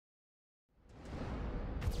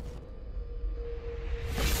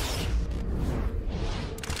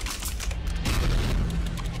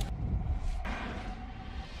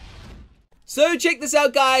So check this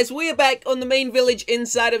out, guys, we are back on the main village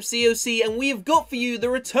inside of COC, and we have got for you the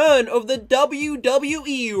return of the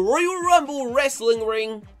WWE Royal Rumble Wrestling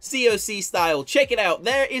Ring, COC style. Check it out,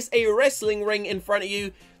 there is a wrestling ring in front of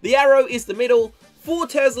you, the arrow is the middle, 4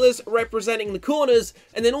 Teslas representing the corners,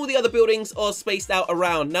 and then all the other buildings are spaced out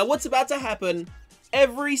around. Now what's about to happen,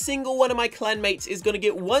 every single one of my clanmates is going to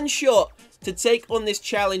get one shot to take on this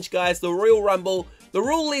challenge, guys, the Royal Rumble. The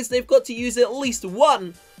rule is they've got to use at least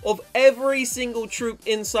one of every single troop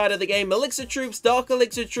inside of the game. Elixir troops, dark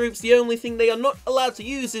elixir troops, the only thing they are not allowed to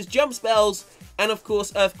use is jump spells, and of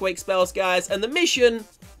course earthquake spells, guys. And the mission,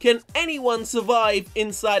 can anyone survive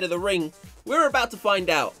inside of the ring? We're about to find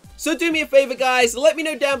out. So do me a favor, guys, let me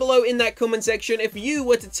know down below in that comment section, if you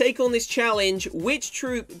were to take on this challenge, which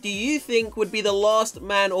troop do you think would be the last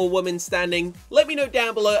man or woman standing? Let me know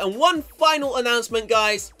down below. And one final announcement,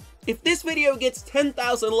 guys, if this video gets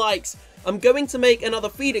 10,000 likes, I'm going to make another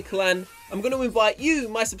feeder clan. I'm going to invite you,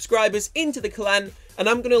 my subscribers, into the clan, and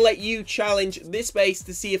I'm going to let you challenge this base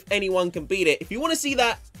to see if anyone can beat it. If you want to see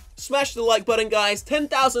that, smash the like button, guys,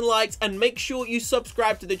 10,000 likes, and make sure you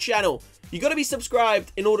subscribe to the channel. You got to be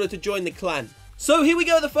subscribed in order to join the clan. So here we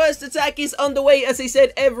go, the first attack is underway. As I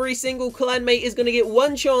said, every single clanmate is going to get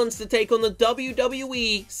one chance to take on the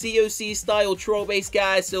WWE COC style troll base,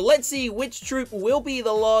 guys. So let's see which troop will be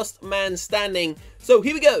the last man standing. So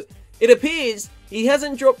here we go. It appears he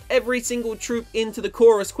hasn't dropped every single troop into the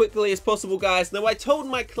core as quickly as possible, guys. Now, I told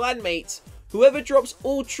my clanmates, whoever drops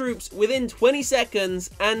all troops within 20 seconds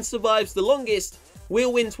and survives the longest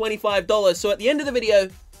will win $25. So at the end of the video,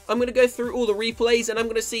 I'm going to go through all the replays and I'm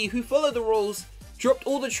going to see who followed the rules, dropped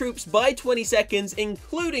all the troops by 20 seconds,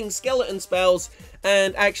 including skeleton spells,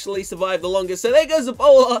 and actually survived the longest. So there goes the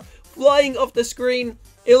bowler flying off the screen.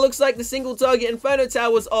 It looks like the single target Inferno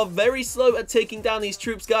Towers are very slow at taking down these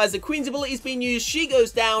troops, guys. The Queen's ability is being used, she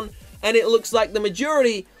goes down, and it looks like the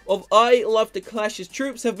majority of I Love to Clash's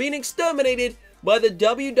troops have been exterminated by the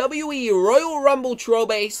WWE Royal Rumble troll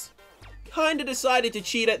base. Kinda decided to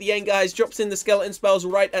cheat at the end, guys. Drops in the skeleton spells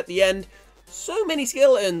right at the end. So many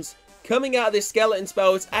skeletons coming out of this skeleton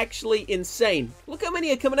spell, it's actually insane. Look how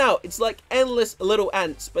many are coming out. It's like endless little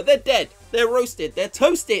ants, but they're dead. They're roasted. They're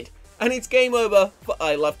toasted. And it's game over for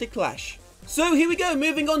I Love to Clash. So here we go,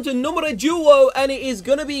 moving on to numero duo, and it is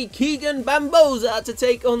going to be Keegan Bamboza to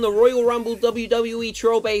take on the Royal Rumble WWE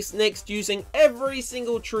troll base next, using every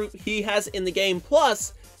single troop he has in the game.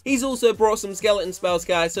 Plus, he's also brought some skeleton spells,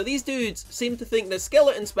 guys. So these dudes seem to think that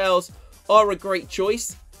skeleton spells are a great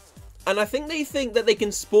choice. And I think they think that they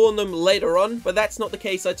can spawn them later on, but that's not the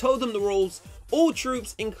case. I told them the rules. All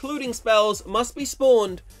troops, including spells, must be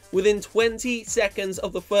spawned within 20 seconds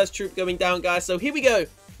of the first troop going down, guys. So here we go.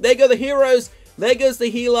 There go the heroes. There goes the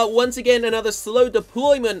healer. Once again, another slow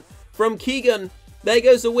deployment from Keegan. There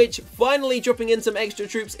goes the witch, finally dropping in some extra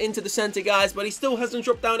troops into the center, guys. But he still hasn't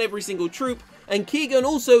dropped down every single troop. And Keegan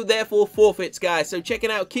also, therefore, forfeits, guys. So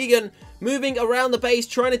checking out Keegan moving around the base,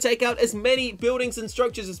 trying to take out as many buildings and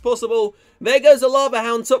structures as possible. There goes the lava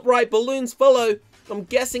hound, top right. Balloons follow. I'm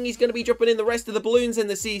guessing he's going to be dropping in the rest of the balloons in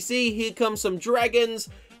the CC. Here comes some dragons.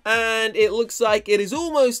 And it looks like it is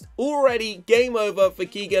almost already game over for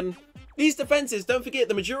Keegan. These defenses, don't forget,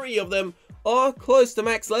 the majority of them are close to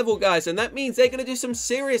max level, guys. And that means they're going to do some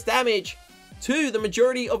serious damage to the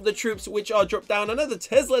majority of the troops which are dropped down. Another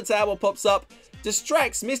Tesla tower pops up,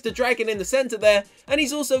 distracts Mr. Dragon in the center there. And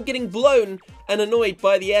he's also getting blown and annoyed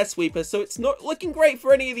by the air sweeper. So it's not looking great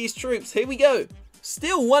for any of these troops. Here we go.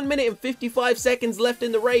 Still 1 minute and 55 seconds left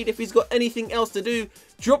in the raid if he's got anything else to do.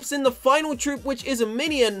 Drops in the final troop, which is a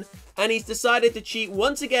minion, and he's decided to cheat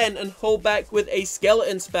once again and hold back with a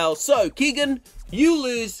skeleton spell. So, Keegan, you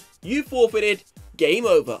lose, you forfeited, game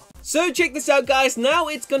over. So check this out, guys. Now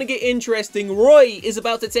it's going to get interesting. Roy is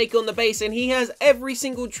about to take on the base, and he has every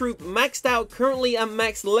single troop maxed out, currently at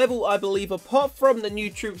max level, I believe, apart from the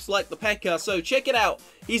new troops like the P.E.K.K.A. So check it out.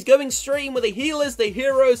 He's going straight in with the healers, the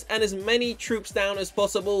heroes, and as many troops down as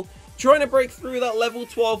possible. Trying to break through that level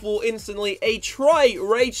 12 wall instantly. A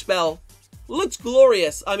tri-rage spell. Looks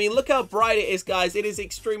glorious. I mean, look how bright it is, guys. It is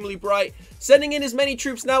extremely bright. Sending in as many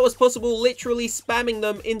troops now as possible, literally spamming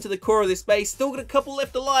them into the core of this base. Still got a couple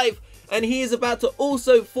left alive, and he is about to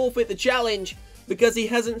also forfeit the challenge because he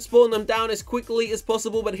hasn't spawned them down as quickly as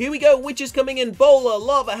possible. But here we go. Witch is coming in. Bowler,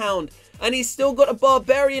 Lava Hound, and he's still got a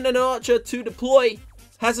Barbarian and an Archer to deploy.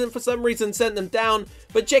 Hasn't for some reason sent them down.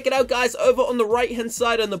 But check it out, guys. Over on the right hand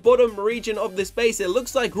side on the bottom region of this base, it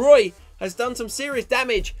looks like Roy has done some serious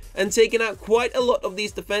damage and taken out quite a lot of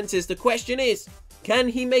these defenses. The question is, can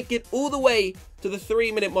he make it all the way to the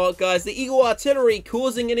 3-minute mark, guys? The Eagle Artillery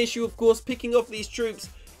causing an issue, of course, picking off these troops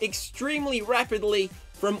extremely rapidly.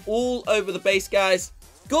 from all over the base, guys.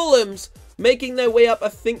 Golems making their way up. I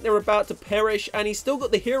think they're about to perish, and he's still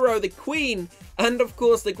got the hero, the queen, and of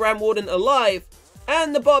course the Grand Warden alive.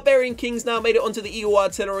 And the Barbarian King's now made it onto the Eagle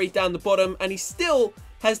Artillery down the bottom, and he still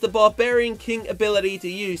has the Barbarian King ability to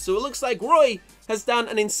use. So it looks like Roy has done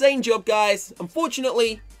an insane job, guys.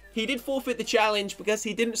 Unfortunately, he did forfeit the challenge because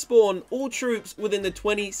he didn't spawn all troops within the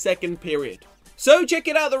 20-second period. So check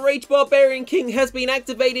it out, the Rage Barbarian King has been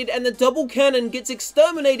activated and the double cannon gets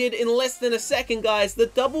exterminated in less than a second, guys. The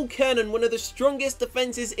double cannon, one of the strongest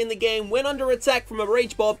defenses in the game when under attack from a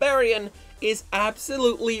Rage Barbarian, is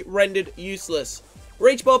absolutely rendered useless.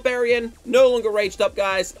 Rage Barbarian, no longer raged up,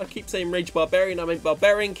 guys. I keep saying Rage Barbarian, I mean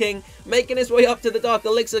Barbarian King, making his way up to the Dark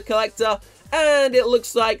Elixir Collector, and it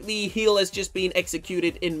looks like the heal has just been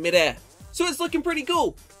executed in midair. So it's looking pretty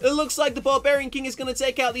cool. It looks like the Barbarian King is going to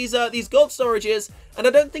take out these gold storages, and I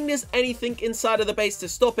don't think there's anything inside of the base to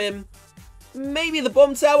stop him. Maybe the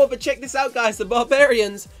bomb tower, but check this out, guys. The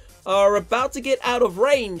Barbarians are about to get out of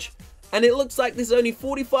range, and it looks like there's only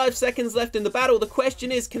 45 seconds left in the battle. The question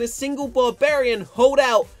is, can a single Barbarian hold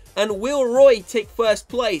out, and will Roy take first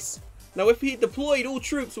place? Now, if he deployed all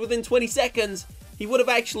troops within 20 seconds, he would have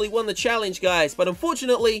actually won the challenge, guys, but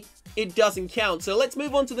unfortunately, it doesn't count. So let's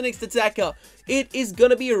move on to the next attacker. It is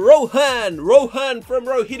going to be Rohan. Rohan from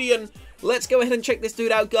Rohirrim. Let's go ahead and check this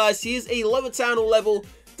dude out, guys. He is a lower town hall level.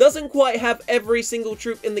 Doesn't quite have every single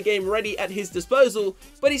troop in the game ready at his disposal,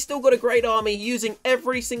 but he's still got a great army using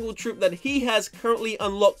every single troop that he has currently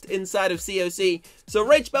unlocked inside of COC. So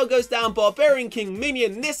Rage Spell goes down, Barbarian King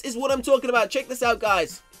minion. This is what I'm talking about. Check this out,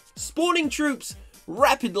 guys. Spawning troops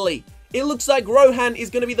rapidly. It looks like Rohan is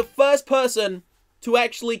going to be the first person to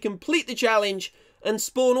actually complete the challenge and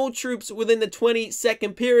spawn all troops within the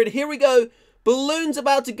 20-second period. Here we go. Balloon's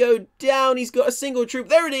about to go down. He's got a single troop.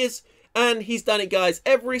 There it is. And he's done it, guys.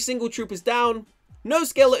 Every single troop is down. No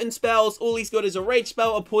skeleton spells. All he's got is a rage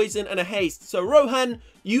spell, a poison, and a haste. So Rohan,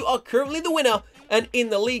 you are currently the winner and in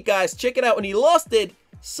the lead, guys. Check it out. And he lasted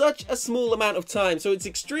such a small amount of time, so it's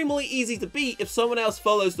extremely easy to beat if someone else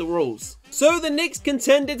follows the rules. So the next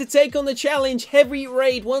contender to take on the challenge, Heavy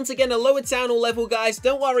Raid, once again a lower town hall level, guys.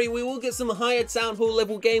 Don't worry, we will get some higher town hall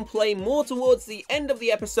level gameplay more towards the end of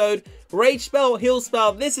the episode. Rage spell, heal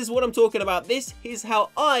spell, this is what I'm talking about. This is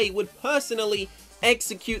how I would personally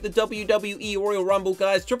execute the WWE Royal Rumble,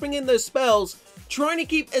 guys. Dropping in those spells, trying to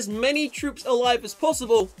keep as many troops alive as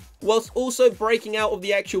possible, whilst also breaking out of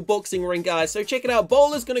the actual boxing ring, guys. So check it out.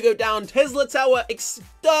 Bowler's going to go down. Tesla Tower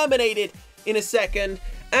exterminated in a second.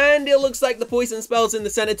 And it looks like the poison spell's in the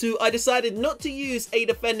center too. I decided not to use a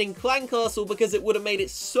defending clan castle because it would have made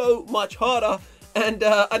it so much harder. And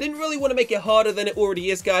I didn't really want to make it harder than it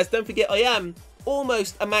already is, guys. Don't forget, I am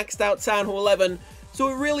almost a maxed out Town Hall 11. So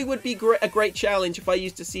it really would be a great challenge if I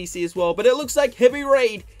used a CC as well. But it looks like Heavy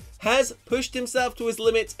Raid has pushed himself to his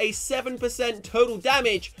limits, a 7% total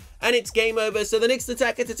damage, and it's game over. So the next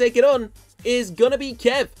attacker to take it on is gonna be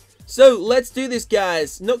Kev. So let's do this,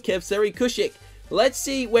 guys. Not Kev, sorry, Kushik. Let's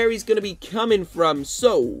see where he's gonna be coming from.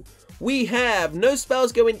 So we have no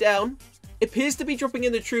spells going down. Appears to be dropping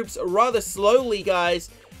in the troops rather slowly,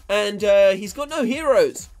 guys, and he's got no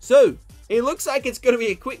heroes. So it looks like it's gonna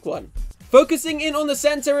be a quick one. Focusing in on the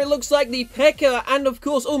center, it looks like the P.E.K.K.A. and of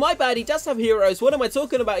course, oh my bad, he does have heroes. What am I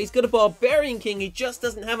talking about? He's got a Barbarian King. He just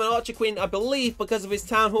doesn't have an Archer Queen, I believe, because of his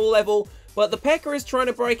Town Hall level. But the P.E.K.K.A. is trying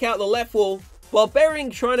to break out the left wall. Barbarian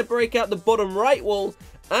trying to break out the bottom right wall.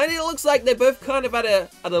 And it looks like they're both kind of at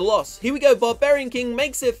a loss. Here we go, Barbarian King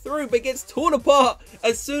makes it through, but gets torn apart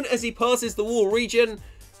as soon as he passes the wall region.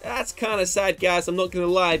 That's kind of sad, guys, I'm not going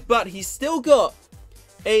to lie. But he's still got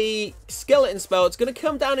a skeleton spell. It's going to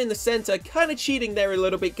come down in the center, kind of cheating there a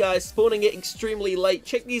little bit, guys, spawning it extremely late.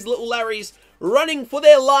 Check these little Larrys running for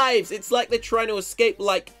their lives. It's like they're trying to escape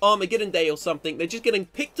like Armageddon Day or something. They're just getting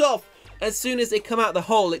picked off as soon as they come out the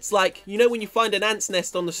hole. It's like, you know, when you find an ant's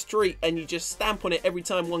nest on the street and you just stamp on it every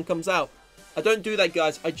time one comes out. I don't do that,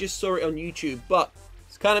 guys. I just saw it on YouTube, but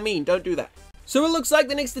it's kind of mean. Don't do that. So it looks like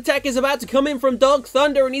the next attack is about to come in from Dark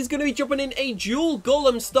Thunder, and he's going to be dropping in a dual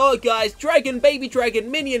Golem star, guys. Dragon, Baby Dragon,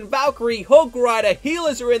 Minion, Valkyrie, Hog Rider,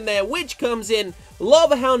 healers are in there, Witch comes in,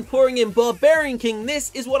 Lava Hound pouring in, Barbarian King.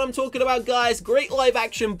 This is what I'm talking about, guys. Great live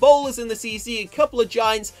action, bowlers in the CC, a couple of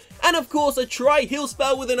giants, and of course a tri-heal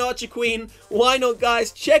spell with an Archer Queen. Why not,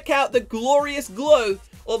 guys? Check out the glorious glow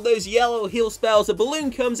of those yellow heal spells. A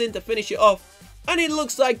balloon comes in to finish it off, and it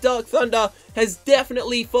looks like Dark Thunder has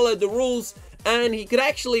definitely followed the rules, and he could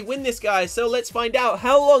actually win this, guys. So let's find out.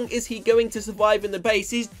 How long is he going to survive in the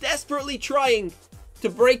base? He's desperately trying to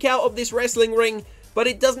break out of this wrestling ring, but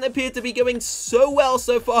it doesn't appear to be going so well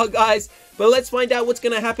so far, guys. But let's find out what's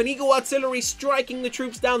going to happen. Eagle Artillery striking the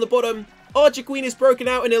troops down the bottom. Archer Queen is broken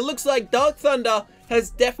out, and it looks like Dark Thunder has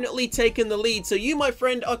definitely taken the lead. So you, my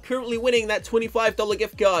friend, are currently winning that $25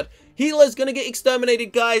 gift card. Healer's going to get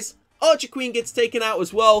exterminated, guys. Archer Queen gets taken out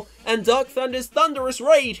as well, and Dark Thunder's thunderous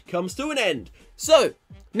raid comes to an end. So,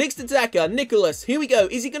 next attacker, Nicholas. Here we go.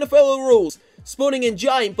 Is he going to follow the rules? Spawning in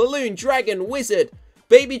Giant, Balloon, Dragon, Wizard.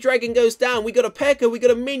 Baby Dragon goes down. We got a P.E.K.K.A, we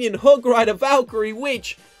got a Minion, Hog Rider, Valkyrie,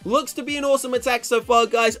 Witch. Looks to be an awesome attack so far,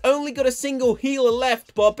 guys. Only got a single healer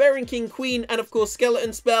left. Barbarian King, Queen, and of course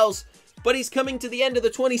Skeleton spells. But he's coming to the end of the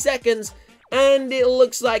 20 seconds. And it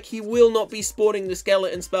looks like he will not be spawning the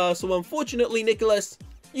Skeleton spell. So unfortunately, Nicholas,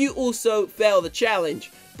 you also fail the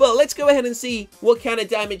challenge. But let's go ahead and see what kind of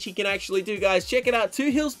damage he can actually do, guys. Check it out.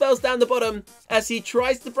 2 heal spells down the bottom as he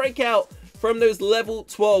tries to break out from those level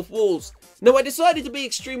 12 walls. Now, I decided to be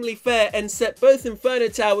extremely fair and set both Inferno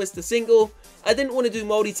Towers to single. I didn't want to do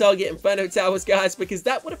multi-target Inferno Towers, guys, because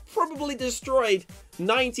that would have probably destroyed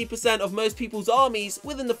 90% of most people's armies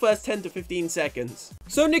within the first 10 to 15 seconds.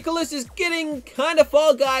 So Nicholas is getting kind of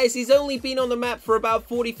far, guys. He's only been on the map for about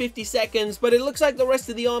 40-50 seconds, but it looks like the rest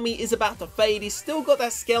of the army is about to fade. He's still got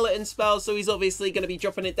that skeleton spell, so he's obviously going to be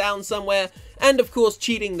dropping it down somewhere, and of course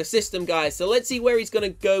cheating the system, guys. So let's see where he's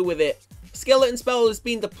going to go with it. Skeleton spell has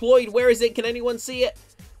been deployed. Where is it? Can anyone see it?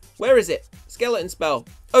 Where is it? Skeleton spell.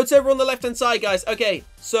 Oh, it's over on the left-hand side, guys. Okay,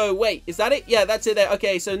 so wait, is that it? Yeah, that's it there.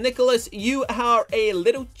 Okay, so Nicholas, you are a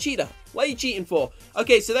little cheater. What are you cheating for?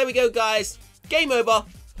 Okay, so there we go, guys. Game over.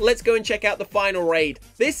 Let's go and check out the final raid.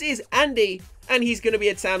 This is Andy, and he's going to be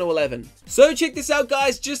at Town Hall 11. So check this out,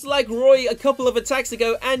 guys. Just like Roy a couple of attacks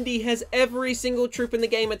ago, Andy has every single troop in the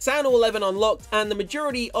game at Town Hall 11 unlocked, and the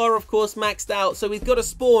majority are, of course, maxed out. So he's got to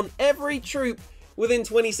spawn every troop within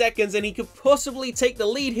 20 seconds, and he could possibly take the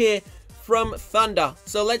lead here from Thunder.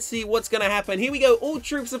 So let's see what's going to happen. Here we go. All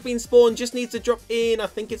troops have been spawned. Just needs to drop in. I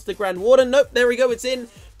think it's the Grand Warden. Nope, there we go. It's in.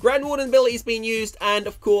 Grand Warden ability is being used. And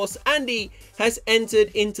of course, Andy has entered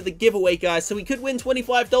into the giveaway, guys. So he could win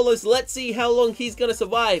 $25. Let's see how long he's going to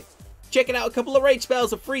survive. Checking out a couple of rage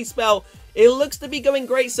spells, a free spell. It looks to be going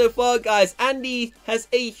great so far, guys. Andy has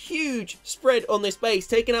a huge spread on this base,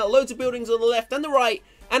 taking out loads of buildings on the left and the right.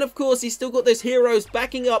 And of course, he's still got those heroes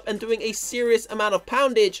backing up and doing a serious amount of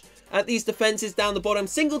poundage at these defenses down the bottom.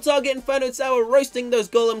 Single target Inferno Tower roasting those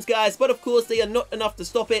golems, guys, but of course they are not enough to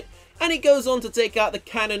stop it. And he goes on to take out the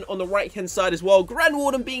cannon on the right hand side as well. Grand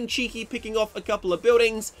Warden being cheeky, picking off a couple of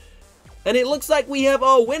buildings. And it looks like we have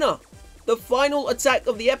our winner. The final attack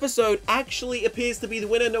of the episode actually appears to be the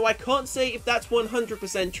winner. No, I can't say if that's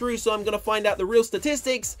 100% true, so I'm going to find out the real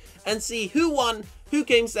statistics and see who won, who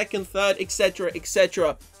came second, third, etc,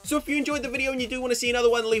 etc. So if you enjoyed the video and you do want to see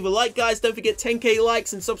another one, leave a like, guys. Don't forget 10k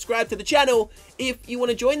likes and subscribe to the channel if you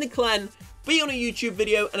want to join the clan, be on a YouTube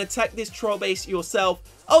video and attack this troll base yourself.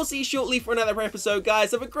 I'll see you shortly for another episode,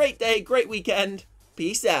 guys. Have a great day, great weekend.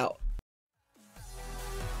 Peace out.